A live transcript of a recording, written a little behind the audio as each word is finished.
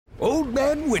Old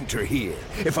Man Winter here.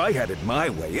 If I had it my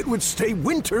way, it would stay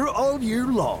winter all year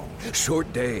long.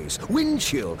 Short days, wind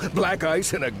chill, black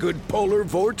ice, and a good polar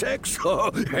vortex.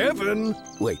 Oh, heaven!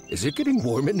 Wait, is it getting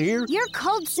warm in here? Your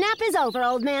cold snap is over,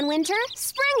 Old Man Winter.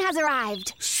 Spring has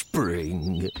arrived.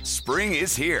 Spring. Spring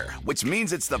is here, which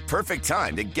means it's the perfect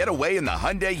time to get away in the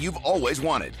Hyundai you've always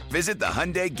wanted. Visit the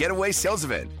Hyundai Getaway Sales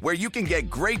Event, where you can get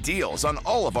great deals on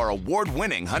all of our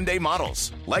award-winning Hyundai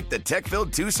models, like the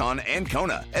tech-filled Tucson and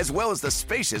Kona, as well as the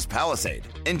spacious Palisade.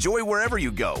 Enjoy wherever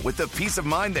you go with the peace of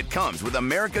mind that comes with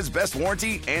America's best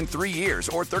warranty and 3 years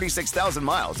or 36,000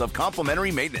 miles of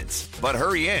complimentary maintenance. But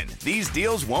hurry in, these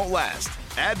deals won't last.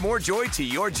 Add more joy to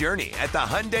your journey at the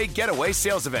Hyundai Getaway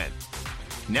Sales Event.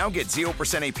 Now get 0%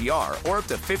 APR or up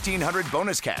to $1,500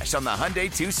 bonus cash on the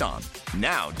Hyundai Tucson.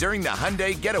 Now, during the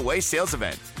Hyundai Getaway Sales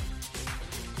Event.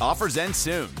 Offers end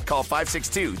soon. Call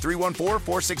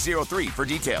 562-314-4603 for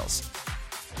details.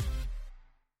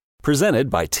 Presented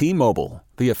by T-Mobile,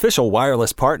 the official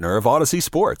wireless partner of Odyssey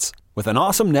Sports. With an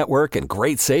awesome network and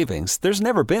great savings, there's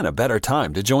never been a better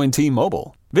time to join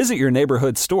T-Mobile. Visit your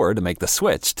neighborhood store to make the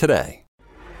switch today.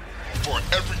 For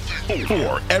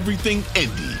everything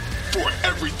Indy. For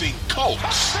everything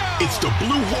Colts, it's the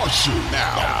Blue Horseshoe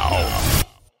now.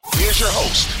 Here's your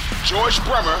host, George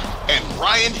Bremer and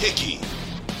Ryan Hickey.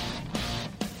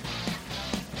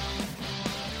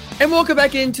 And welcome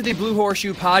back into the Blue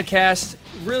Horseshoe podcast.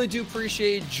 Really do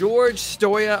appreciate George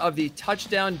Stoia of the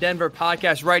Touchdown Denver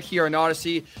podcast right here on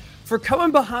Odyssey for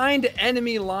coming behind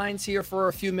enemy lines here for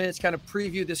a few minutes, kind of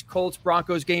preview this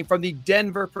Colts-Broncos game from the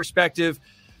Denver perspective.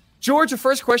 George, the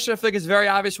first question I feel like is a very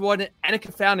obvious one and a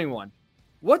confounding one.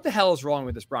 What the hell is wrong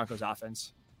with this Broncos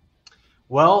offense?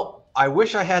 Well, I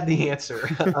wish I had the answer.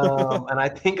 And I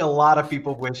think a lot of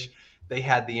people wish they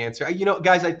had the answer. You know,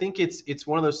 guys, I think it's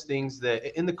one of those things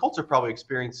that, and the Colts are probably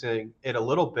experiencing it a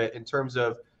little bit in terms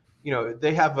of, you know,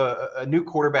 they have a new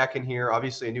quarterback in here,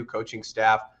 obviously a new coaching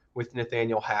staff with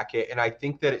Nathaniel Hackett. And I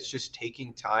think that it's just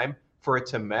taking time for it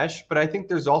to mesh. But I think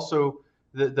there's also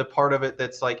the part of it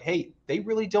that's like, hey, they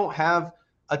really don't have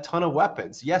a ton of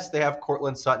weapons. Yes, they have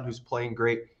Cortland Sutton, who's playing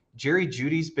great. Jerry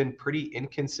Jeudy's been pretty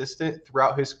inconsistent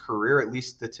throughout his career. At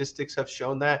least statistics have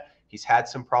shown that. He's had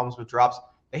some problems with drops.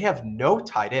 They have no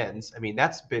tight ends. I mean,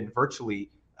 that's been virtually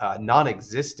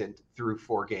non-existent through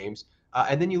 4 games.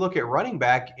 And then you look at running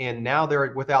back, and now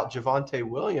they're without Javonte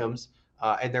Williams,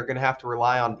 and they're going to have to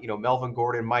rely on, you know, Melvin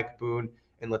Gordon, Mike Boone,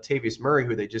 and Latavius Murray,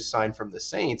 who they just signed from the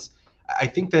Saints. I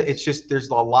think that it's just there's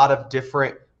a lot of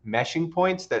different meshing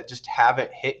points that just haven't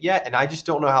hit yet, and I just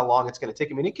don't know how long it's going to take.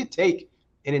 I mean, it could take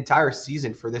an entire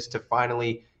season for this to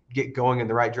finally get going in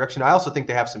the right direction. I also think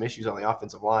they have some issues on the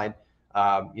offensive line.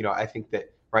 You know, I think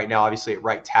that right now, obviously at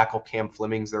right tackle, Cam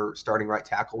Fleming's their starting right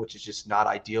tackle, which is just not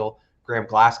ideal. Graham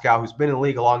Glasgow, who's been in the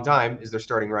league a long time, is their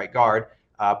starting right guard,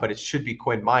 but it should be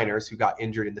Quinn Miners, who got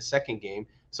injured in the second game.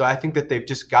 So I think that they've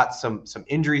just got some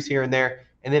injuries here and there.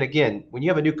 And then again, when you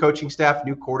have a new coaching staff,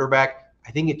 new quarterback,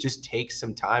 I think it just takes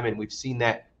some time, and we've seen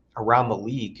that around the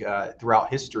league throughout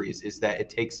history is that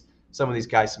it takes some of these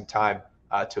guys some time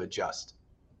to adjust.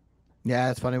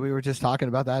 Yeah, it's funny. We were just talking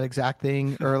about that exact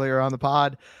thing earlier on the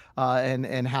pod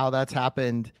and how that's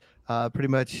happened pretty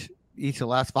much each of the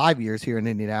last 5 years here in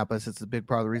Indianapolis. It's a big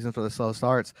part of the reason for the slow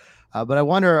starts. But I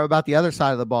wonder about the other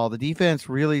side of the ball. The defense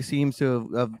really seems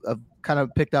to have kind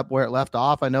of picked up where it left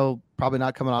off. I know probably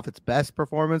not coming off its best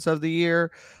performance of the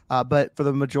year, but for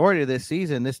the majority of this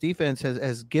season, this defense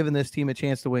has given this team a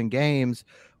chance to win games.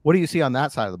 What do you see on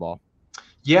that side of the ball?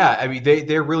 Yeah, I mean,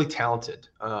 they're really talented.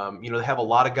 You know, they have a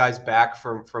lot of guys back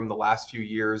from the last few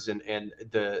years, and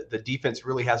the defense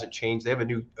really hasn't changed. They have a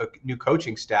new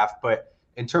coaching staff, but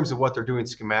in terms of what they're doing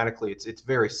schematically, it's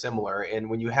very similar. And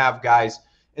when you have guys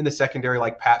in the secondary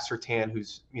like Pat Surtain,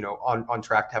 who's, you know, on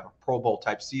track to have a Pro Bowl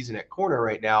type season at corner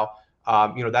right now,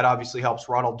 you know, that obviously helps.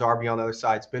 Ronald Darby on the other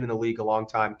side has been in the league a long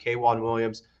time. K'Wan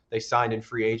Williams, they signed in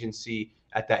free agency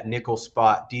at that nickel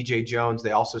spot. DJ Jones,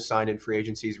 they also signed in free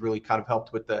agency. He's really kind of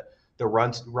helped with the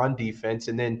run defense.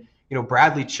 And then, you know,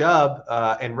 Bradley Chubb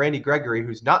and Randy Gregory,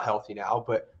 who's not healthy now,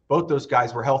 but both those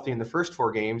guys were healthy in the first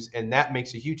 4 games, and that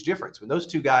makes a huge difference. When those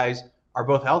two guys are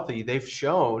both healthy, they've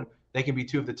shown they can be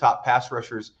 2 of the top pass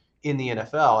rushers in the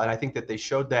NFL, and I think that they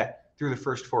showed that through the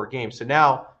first 4 games. So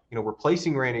now, you know,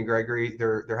 replacing Randy Gregory,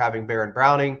 they're having Baron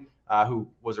Browning, who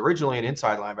was originally an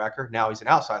inside linebacker. Now he's an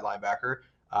outside linebacker.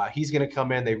 He's going to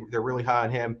come in. They're really high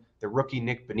on him. The rookie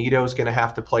Nick Benito is going to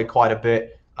have to play quite a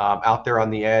bit out there on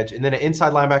the edge. And then an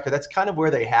inside linebacker, that's kind of where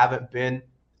they haven't been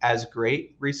as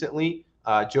great recently.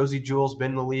 Josie Jewell's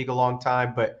been in the league a long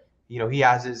time, but, you know, he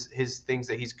has his things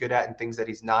that he's good at and things that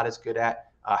he's not as good at.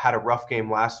 Had a rough game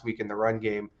last week in the run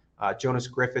game Jonas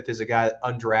Griffith is a guy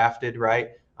undrafted,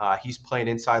 right? He's playing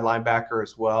inside linebacker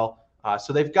as well.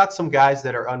 So they've got some guys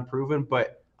that are unproven,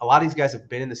 but a lot of these guys have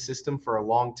been in the system for a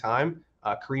long time.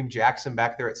 Kareem Jackson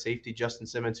back there at safety, Justin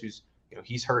Simmons, who's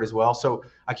he's hurt as well. So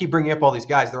I keep bringing up all these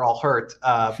guys; they're all hurt.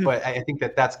 But I think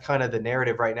that's kind of the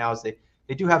narrative right now. Is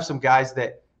they do have some guys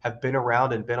that have been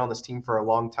around and been on this team for a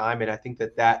long time, and I think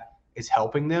that is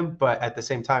helping them. But at the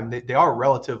same time, they are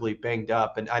relatively banged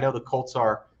up, and I know the Colts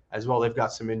are as well. They've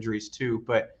got some injuries too,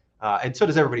 but and so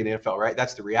does everybody in the NFL, right?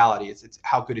 That's the reality. It's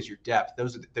how good is your depth?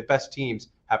 Those are the best teams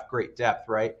have great depth,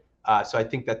 right? So I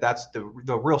think that's the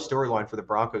real storyline for the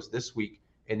Broncos this week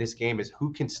in this game is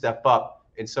who can step up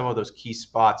in some of those key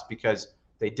spots because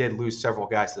they did lose several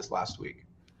guys this last week.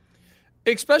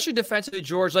 Especially defensively,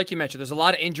 George, like you mentioned, there's a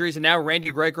lot of injuries, and now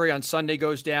Randy Gregory on Sunday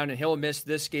goes down, and he'll miss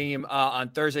this game on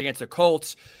Thursday against the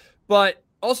Colts. But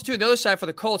also, too, the other side for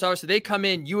the Colts, obviously, they come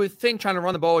in, you would think, trying to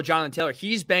run the ball with Jonathan Taylor.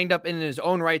 He's banged up in his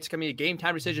own right. It's going to be a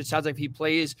game-time decision. It sounds like if he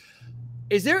plays.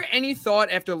 Is there any thought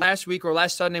after last week or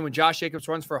last Sunday when Josh Jacobs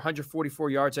runs for 144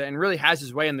 yards and really has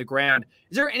his way on the ground,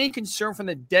 is there any concern from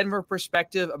the Denver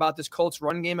perspective about this Colts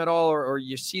run game at all? Or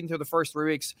you've seen through the first 3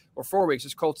 weeks or 4 weeks,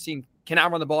 this Colts team cannot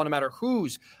run the ball no matter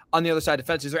who's on the other side of the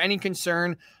fence. Is there any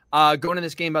concern going in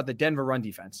this game about the Denver run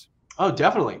defense? Oh,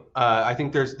 definitely. I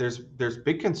think there's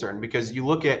big concern because you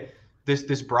look at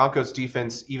this Broncos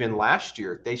defense even last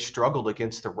year, they struggled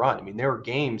against the run. I mean, there were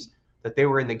games that they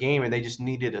were in the game and they just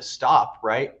needed a stop,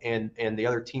 right? And the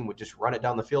other team would just run it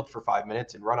down the field for 5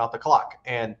 minutes and run out the clock.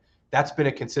 And that's been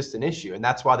a consistent issue. And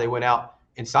that's why they went out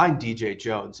and signed DJ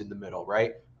Jones in the middle,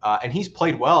 right? And he's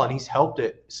played well and he's helped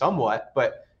it somewhat.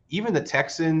 But even the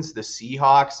Texans, the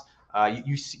Seahawks,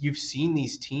 you've seen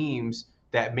these teams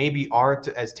that maybe aren't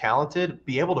as talented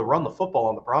be able to run the football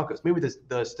on the Broncos. Maybe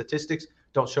the statistics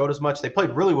don't show it as much. They played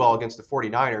really well against the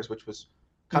 49ers, which was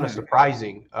kind of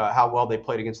surprising how well they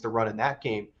played against the run in that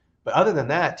game. But other than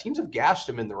that, teams have gashed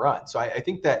them in the run. So I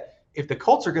think that if the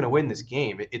Colts are going to win this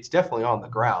game, it's definitely on the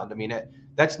ground. I mean,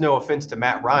 that's no offense to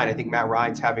Matt Ryan. I think Matt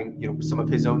Ryan's having, some of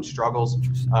his own struggles,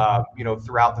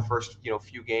 throughout the first,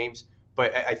 few games.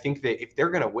 But I think that if they're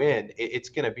going to win, it's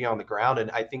going to be on the ground.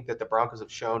 And I think that the Broncos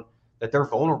have shown that they're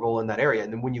vulnerable in that area.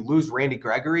 And then when you lose Randy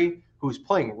Gregory, who's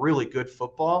playing really good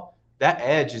football, that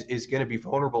edge is going to be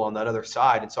vulnerable on that other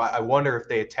side. And so I wonder if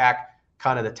they attack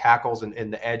kind of the tackles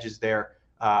and the edges there,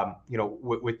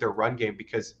 with their run game,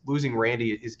 because losing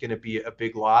Randy is going to be a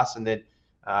big loss. And then,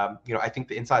 I think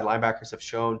the inside linebackers have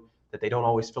shown that they don't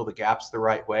always fill the gaps the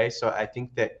right way. So I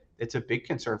think that it's a big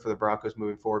concern for the Broncos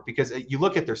moving forward, because you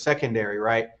look at their secondary,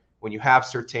 right? When you have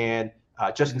Surtain,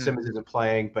 Justin Simmons isn't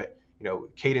playing, but,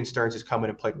 Caden Stearns has come in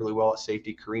and played really well at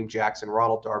safety, Kareem Jackson,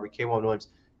 Ronald Darby, K'Wan Williams.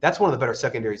 That's one of the better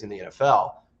secondaries in the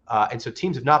NFL. And so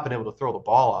teams have not been able to throw the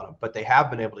ball on them, but they have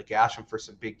been able to gash them for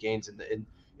some big gains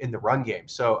in the run game.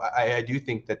 So I do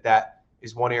think that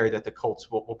is one area that the Colts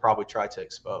will probably try to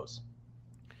expose.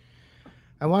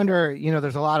 I wonder,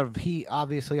 there's a lot of heat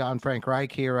obviously on Frank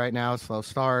Reich here right now, slow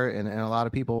start, and a lot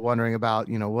of people wondering about,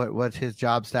 what's his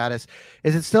job status.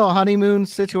 Is it still a honeymoon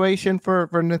situation for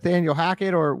Nathaniel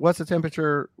Hackett, or what's the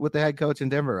temperature with the head coach in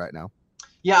Denver right now?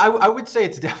 Yeah, I would say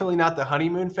it's definitely not the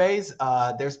honeymoon phase.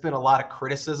 There's been a lot of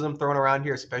criticism thrown around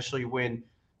here, especially when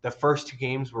the first 2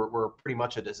 games were pretty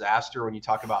much a disaster when you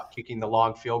talk about kicking the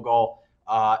long field goal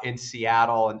in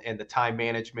Seattle and the time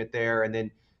management there. And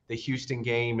then the Houston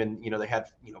game, and, they had,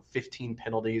 15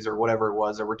 penalties or whatever it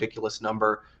was, a ridiculous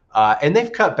number. And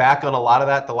they've cut back on a lot of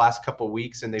that the last couple of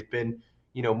weeks, and they've been,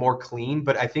 more clean.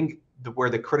 But I think where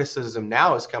the criticism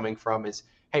now is coming from is,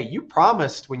 hey, you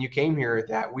promised when you came here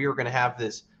that we were going to have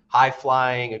this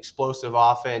high-flying, explosive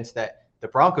offense that the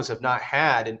Broncos have not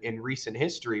had in recent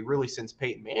history, really since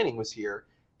Peyton Manning was here,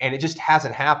 and it just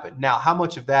hasn't happened. Now, how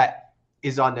much of that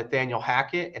is on Nathaniel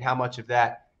Hackett, and how much of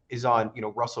that is on,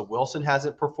 Russell Wilson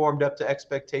hasn't performed up to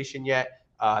expectation yet.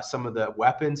 Some of the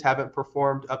weapons haven't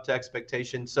performed up to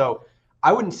expectation. So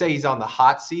I wouldn't say he's on the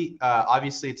hot seat.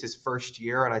 Obviously, it's his first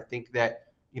year, and I think that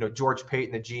George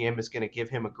Payton, the GM, is going to give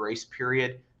him a grace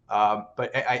period.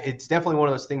 But it's definitely one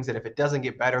of those things that if it doesn't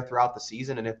get better throughout the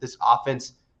season, and if this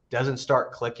offense doesn't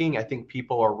start clicking, I think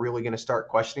people are really going to start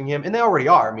questioning him. And they already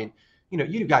are. I mean,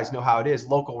 you guys know how it is.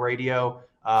 Local radio,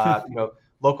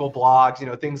 local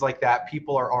blogs, things like that.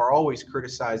 People are always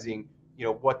criticizing,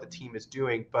 what the team is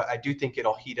doing. But I do think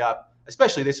it'll heat up,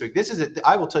 especially this week.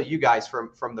 I will tell you guys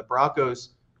from the Broncos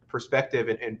perspective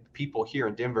and people here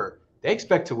in Denver, they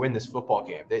expect to win this football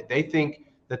game. They think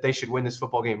that they should win this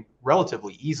football game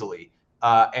relatively easily.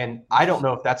 And I don't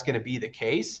know if that's going to be the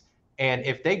case. And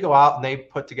if they go out and they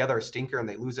put together a stinker and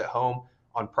they lose at home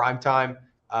on primetime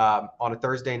on a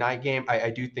Thursday night game,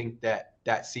 I do think that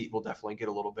that seat will definitely get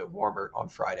a little bit warmer on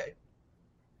Friday.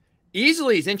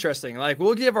 Easily is interesting. Like,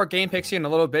 we'll give our game picks in a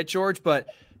little bit, George, but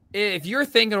if you're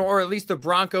thinking, or at least the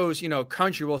Broncos,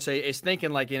 country will say, is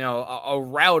thinking like, a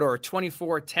rout or a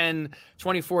 24-10,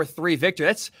 24-3 victory.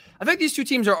 I think these two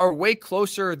teams are way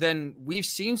closer than we've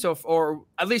seen or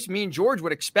at least me and George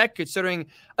would expect, considering,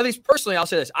 at least personally, I'll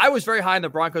say this. I was very high on the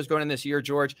Broncos going in this year,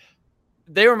 George.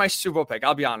 They were my Super Bowl pick,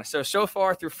 I'll be honest. So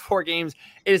far through 4 games,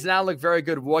 it does not look very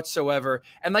good whatsoever.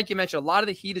 And like you mentioned, a lot of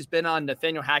the heat has been on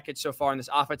Nathaniel Hackett so far in this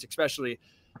offense, especially.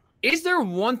 Is there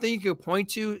one thing you could point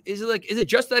to? Is it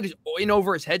just that he's in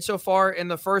over his head so far in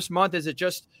the first month? Is it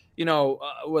just,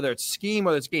 whether it's scheme,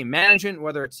 whether it's game management,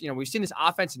 whether it's, we've seen this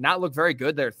offense not look very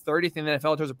good. They're 30th in the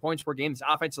NFL in terms of points per game. This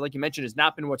offense, like you mentioned, has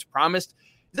not been what's promised.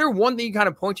 Is there one thing you kind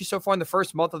of point to so far in the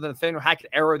first month of the Nathaniel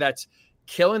Hackett era that's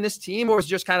killing this team, or is it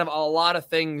just kind of a lot of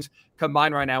things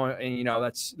combined right now and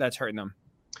that's hurting them?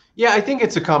 Yeah, I think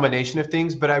it's a combination of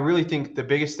things, but I really think the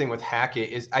biggest thing with Hackett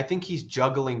is I think he's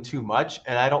juggling too much,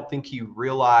 and I don't think he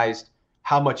realized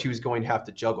how much he was going to have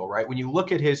to juggle, right? When you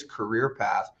look at his career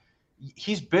path,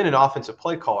 he's been an offensive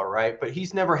play caller, right? But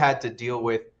he's never had to deal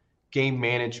with game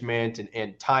management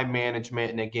and time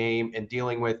management in a game and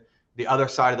dealing with the other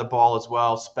side of the ball as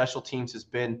well. Special teams has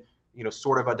been,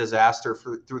 sort of a disaster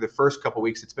through the first couple of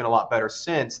weeks. It's been a lot better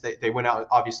since. They went out and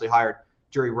obviously hired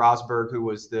Jerry Rosburg, who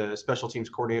was the special teams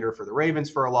coordinator for the Ravens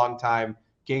for a long time,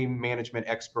 game management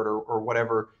expert or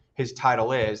whatever his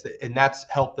title is, and that's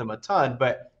helped them a ton.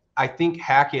 But I think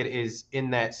Hackett is in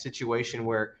that situation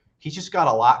where he's just got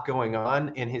a lot going on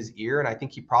in his ear, and I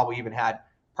think he probably even had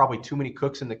too many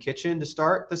cooks in the kitchen to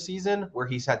start the season, where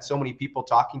he's had so many people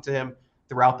talking to him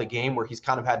throughout the game where he's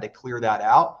kind of had to clear that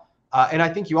out. And I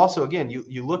think you also, again,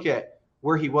 you look at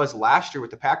where he was last year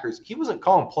with the Packers. He wasn't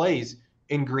calling plays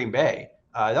in Green Bay.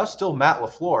 That was still Matt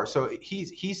LaFleur. So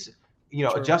he's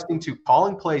adjusting to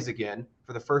calling plays again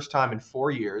for the first time in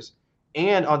 4 years.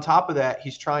 And on top of that,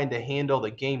 he's trying to handle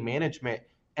the game management.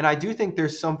 And I do think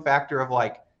there's some factor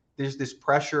of there's this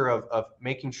pressure of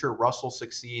making sure Russell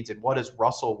succeeds and what does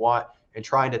Russell want and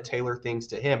trying to tailor things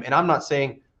to him. And I'm not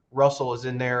saying Russell is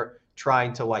in there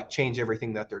trying to change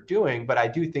everything that they're doing, but I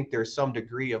do think there's some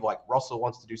degree of Russell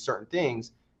wants to do certain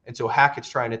things. And so Hackett's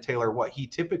trying to tailor what he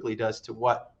typically does to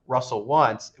what Russell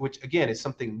wants, which again is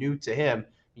something new to him.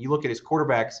 You look at his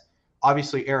quarterbacks,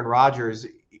 obviously Aaron Rodgers,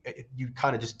 you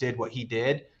kind of just did what he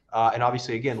did. And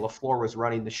obviously, again, LaFleur was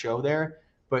running the show there.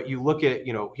 But you look at,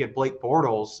 he had Blake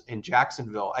Bortles in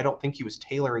Jacksonville. I don't think he was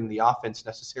tailoring the offense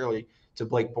necessarily to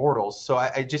Blake Bortles. So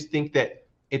I just think that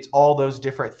it's all those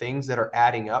different things that are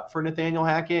adding up for Nathaniel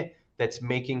Hackett that's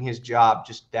making his job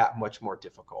just that much more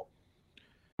difficult.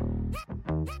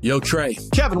 Yo, Trey.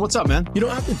 Kevin, what's up, man?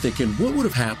 I've been thinking, what would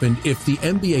have happened if the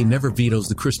NBA never vetoes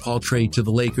the Chris Paul trade to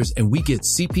the Lakers and we get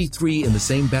CP3 in the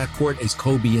same backcourt as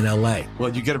Kobe in LA?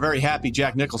 Well, you get a very happy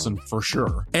Jack Nicholson for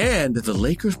sure. And the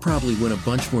Lakers probably win a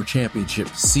bunch more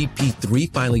championships.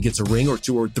 CP3 finally gets a ring or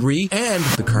 2 or 3, and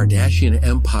the Kardashian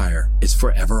empire is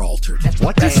forever altered.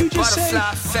 What did you just say?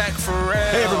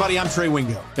 Hey, everybody, I'm Trey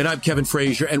Wingo. And I'm Kevin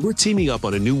Frazier, and we're teaming up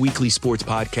on a new weekly sports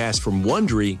podcast from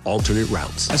Wondery, Alternate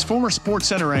Routes. As former Sports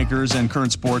Center anchors and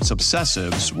current sports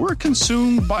obsessives, we're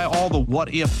consumed by all the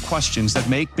what-if questions that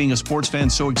make being a sports fan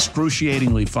so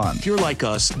excruciatingly fun. If you're like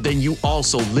us, then you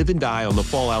also live and die on the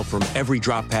fallout from every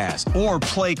drop pass. Or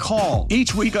play call.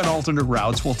 Each week on Alternate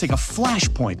Routes, we'll take a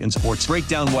flashpoint in sports, break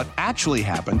down what actually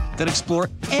happened, then explore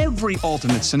every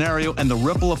alternate scenario and the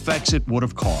ripple effects it would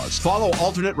have caused. Follow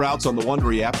Alternate Routes on the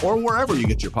Wondery app or wherever you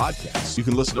get your podcasts. You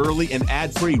can listen early and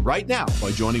ad-free right now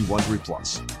by joining Wondery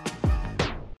Plus.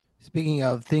 Speaking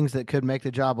of things that could make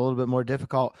the job a little bit more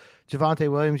difficult, Javonte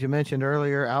Williams, you mentioned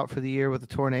earlier, out for the year with a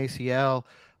torn ACL.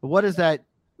 What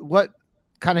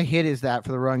kind of hit is that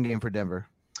for the run game for Denver?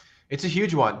 It's a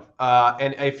huge one.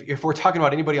 And if we're talking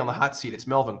about anybody on the hot seat, it's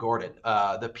Melvin Gordon.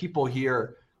 The people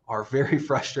here are very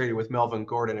frustrated with Melvin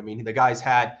Gordon. I mean, the guy's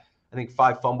had, I think,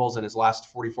 5 fumbles in his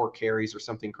last 44 carries or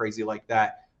something crazy like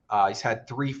that. He's had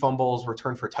 3 fumbles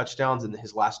returned for touchdowns in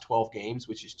his last 12 games,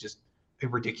 which is just a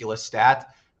ridiculous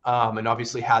stat. And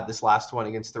obviously had this last one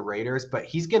against the Raiders, but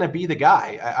he's going to be the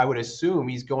guy. I would assume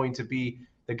he's going to be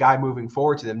the guy moving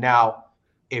forward to them. Now,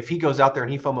 if he goes out there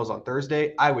and he fumbles on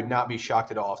Thursday, I would not be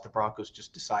shocked at all if the Broncos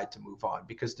just decide to move on,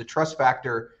 because the trust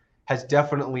factor has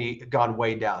definitely gone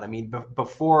way down. I mean,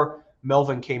 before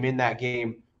Melvin came in that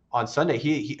game on Sunday,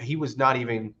 he was not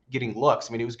even getting looks.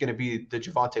 I mean, it was going to be the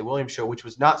Javonte Williams show, which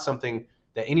was not something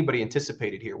that anybody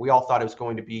anticipated here. We all thought it was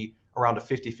going to be around a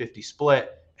 50-50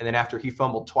 split. And then after he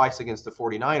fumbled twice against the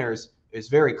 49ers, it was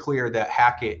very clear that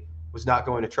Hackett was not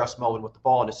going to trust Melvin with the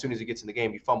ball. And as soon as he gets in the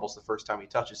game, he fumbles the first time he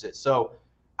touches it. So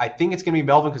I think it's going to be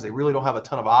Melvin because they really don't have a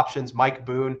ton of options. Mike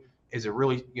Boone is a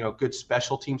really, good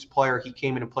special teams player. He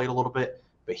came in and played a little bit,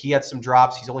 but he had some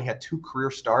drops. He's only had 2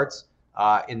 career starts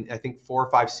in, I think, 4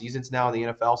 or 5 seasons now in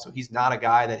the NFL. So he's not a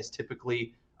guy that is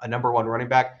typically a number 1 running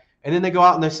back. And then they go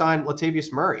out and they sign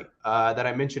Latavius Murray that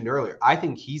I mentioned earlier. I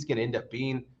think he's going to end up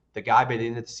being the guy by the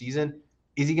end of the season.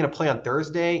 Is he going to play on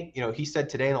Thursday? He said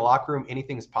today in the locker room,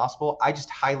 anything is possible. I just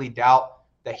highly doubt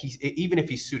that even if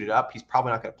he's suited up, he's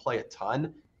probably not going to play a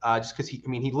ton just because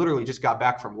he literally just got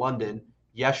back from London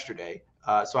yesterday.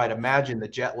 So I'd imagine the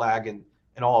jet lag and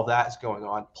all of that is going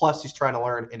on. Plus he's trying to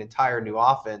learn an entire new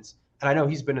offense. And I know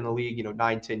he's been in the league,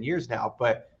 9-10 years now,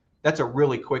 but that's a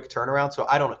really quick turnaround. So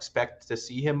I don't expect to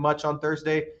see him much on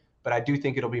Thursday, but I do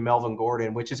think it'll be Melvin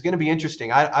Gordon, which is going to be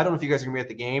interesting. I don't know if you guys are going to be at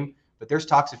the game, but there's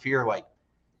talks of here like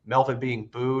Melvin being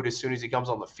booed as soon as he comes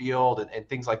on the field and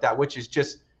things like that, which is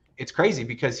just, it's crazy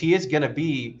because he is going to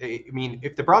be,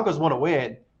 if the Broncos want to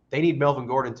win, they need Melvin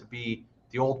Gordon to be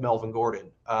the old Melvin Gordon.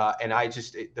 And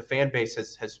the fan base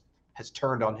has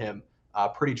turned on him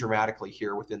pretty dramatically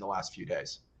here within the last few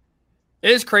days. It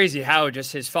is crazy how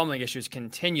just his fumbling issues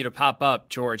continue to pop up,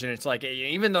 George. And it's like,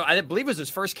 even though I believe it was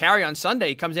his first carry on Sunday,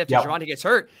 he comes after Javonte gets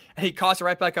hurt and he coughs it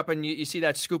right back up and you see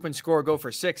that scoop and score go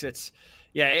for 6.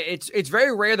 It's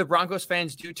very rare the Broncos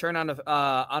fans do turn on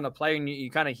a player and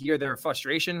you kind of hear their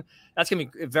frustration. That's going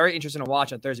to be very interesting to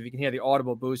watch on Thursday. If you can hear the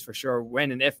audible boos for sure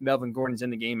when and if Melvin Gordon's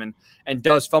in the game and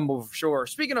does fumble for sure.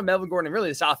 Speaking of Melvin Gordon and really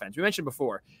this offense, we mentioned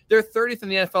before, they're 30th in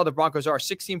the NFL. The Broncos are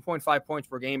 16.5 points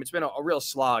per game. It's been a real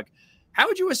slog. How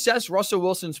would you assess Russell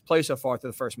Wilson's play so far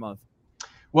through the first month?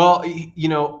 Well,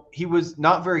 he was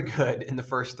not very good in the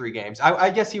first 3 games. I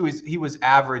guess he was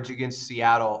average against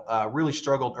Seattle, really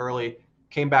struggled early,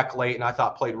 came back late, and I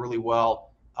thought played really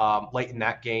well late in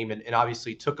that game and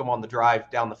obviously took him on the drive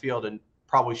down the field and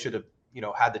probably should have,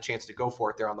 had the chance to go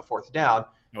for it there on the 4th down.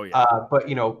 Oh, yeah. But,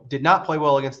 did not play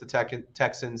well against the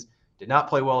Texans, did not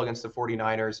play well against the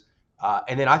 49ers.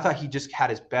 And then I thought he just had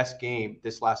his best game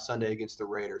this last Sunday against the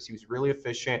Raiders. He was really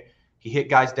efficient. He hit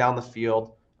guys down the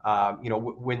field.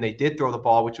 When they did throw the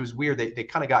ball, which was weird, they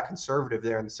kind of got conservative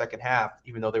there in the second half,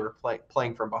 even though they were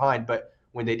playing from behind. But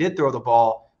when they did throw the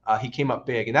ball, he came up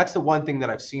big. And that's the one thing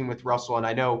that I've seen with Russell. And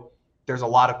I know there's a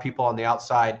lot of people on the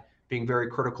outside being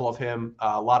very critical of him,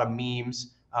 a lot of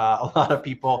memes, a lot of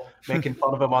people making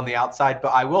fun of him on the outside. But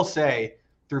I will say,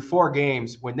 through 4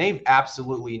 games, when they've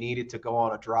absolutely needed to go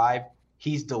on a drive,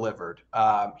 he's delivered.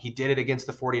 He did it against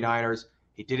the 49ers.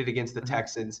 He did it against the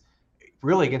Texans.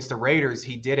 Really against the Raiders,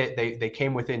 he did it. They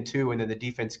came within 2, and then the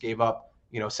defense gave up,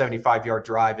 75-yard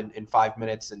drive in 5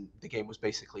 minutes, and the game was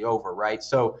basically over, right?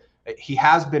 So he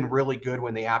has been really good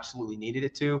when they absolutely needed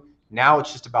it to. Now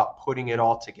it's just about putting it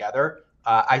all together.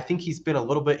 I think he's been a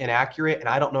little bit inaccurate, and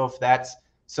I don't know if that's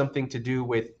something to do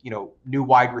with, new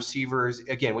wide receivers.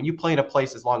 Again, when you play in a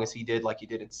place as long as he did, like he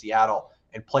did in Seattle,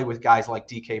 and play with guys like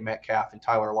DK Metcalf and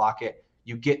Tyler Lockett,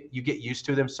 you get used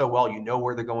to them so well, you know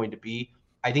where they're going to be.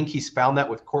 I think he's found that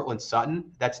with Cortland Sutton.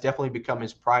 That's definitely become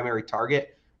his primary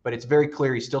target, but it's very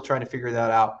clear he's still trying to figure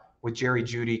that out with Jerry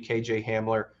Jeudy, KJ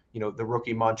Hamler, the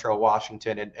rookie Montrell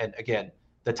Washington. And again,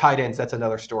 the tight ends, that's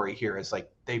another story here, is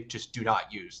like they just do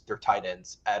not use their tight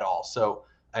ends at all. So,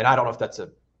 and I don't know if that's a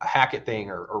Hackett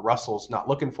thing or Russell's not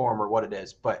looking for him or what it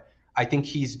is, but I think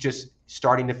he's just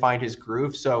starting to find his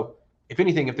groove. So if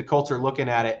anything, if the Colts are looking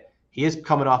at it, he is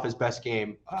coming off his best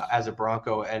game as a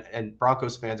Bronco, and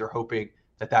Broncos fans are hoping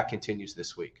that continues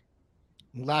this week.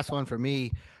 Last one for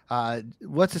me.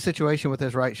 What's the situation with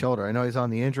his right shoulder? I know he's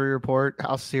on the injury report.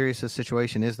 How serious a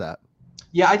situation is that?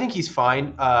 Yeah, I think he's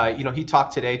fine. He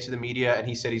talked today to the media and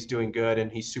he said he's doing good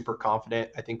and he's super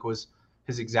confident, I think was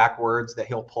his exact words, that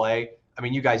he'll play. I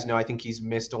mean, you guys know, I think he's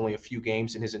missed only a few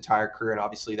games in his entire career. And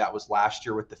obviously that was last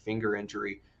year with the finger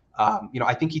injury.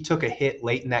 I think he took a hit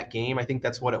late in that game. I think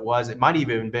that's what it was. It might have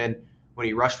even been when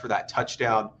he rushed for that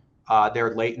touchdown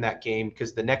there late in that game,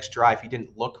 because the next drive he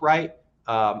didn't look right.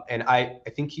 And I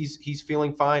think he's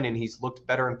feeling fine and he's looked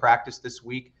better in practice this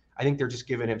week. I think they're just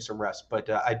giving him some rest, but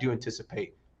I do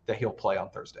anticipate that he'll play on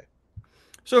Thursday.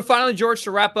 So finally, George,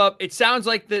 to wrap up, it sounds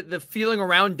like the feeling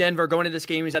around Denver going into this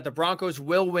game is that the Broncos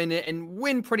will win it and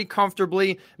win pretty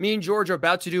comfortably. Me and George are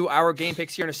about to do our game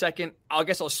picks here in a second. I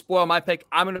guess I'll spoil my pick.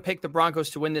 I'm going to pick the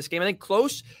Broncos to win this game. I think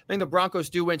close. I think the Broncos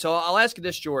do win. So I'll ask you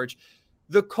this, George.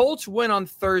 The Colts win on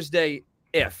Thursday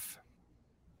if?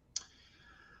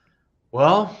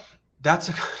 Well, that's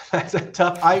a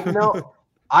tough.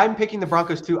 I'm picking the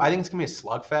Broncos too. I think it's going to be a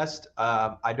slugfest.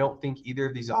 I don't think either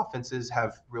of these offenses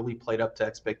have really played up to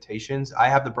expectations. I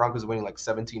have the Broncos winning like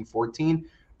 17-14.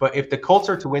 But if the Colts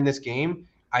are to win this game,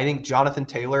 I think Jonathan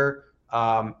Taylor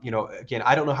Again,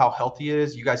 I don't know how healthy he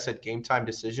is. You guys said game time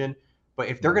decision, but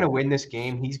if they're going to win this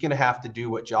game, he's going to have to do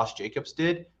what Josh Jacobs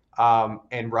did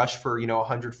and rush for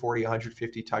 140,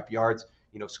 150 type yards.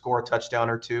 Score a touchdown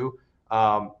or two.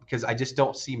 Because I just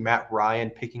don't see Matt Ryan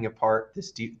picking apart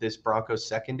this Broncos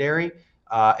secondary.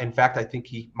 In fact, I think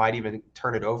he might even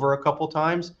turn it over a couple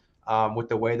times with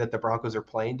the way that the Broncos are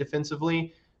playing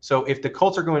defensively. So if the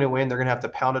Colts are going to win, they're going to have to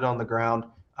pound it on the ground.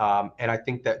 And I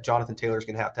think that Jonathan Taylor is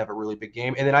going to have a really big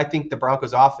game. And then I think the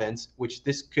Broncos offense, which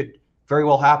this could very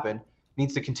well happen,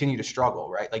 needs to continue to struggle,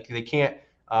 right? Like they can't,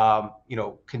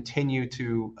 continue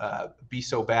to be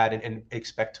so bad and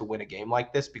expect to win a game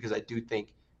like this, because I do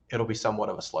think it'll be somewhat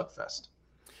of a slugfest.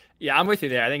 Yeah, I'm with you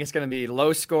there. I think it's going to be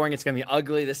low scoring. It's going to be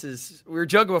ugly. We were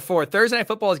joking before. Thursday Night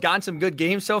Football has gotten some good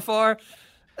games so far.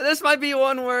 This might be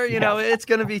one where, it's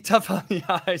going to be tough on the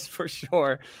eyes for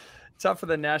sure. Tough for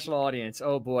the national audience.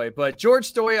 Oh, boy. But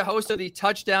George Stoia, host of the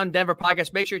Touchdown Denver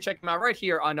podcast. Make sure you check him out right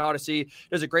here on Odyssey.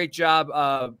 Does a great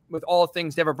job with all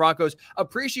things Denver Broncos.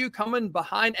 Appreciate you coming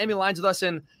behind enemy lines with us.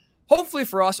 And hopefully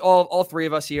for us, all three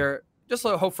of us here, just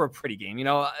hope for a pretty game.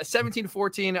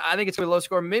 17-14, I think it's going to be low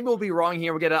score. Maybe we'll be wrong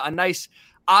here. We'll get a nice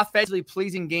offensively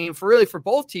pleasing game for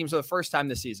both teams for the first time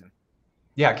this season.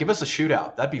 Yeah, give us a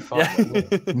shootout. That'd be fun.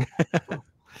 Yeah.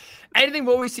 Anything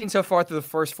what we've seen so far through the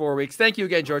first 4 weeks. Thank you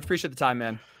again, George. Appreciate the time,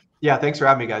 man. Yeah, thanks for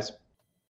having me, guys.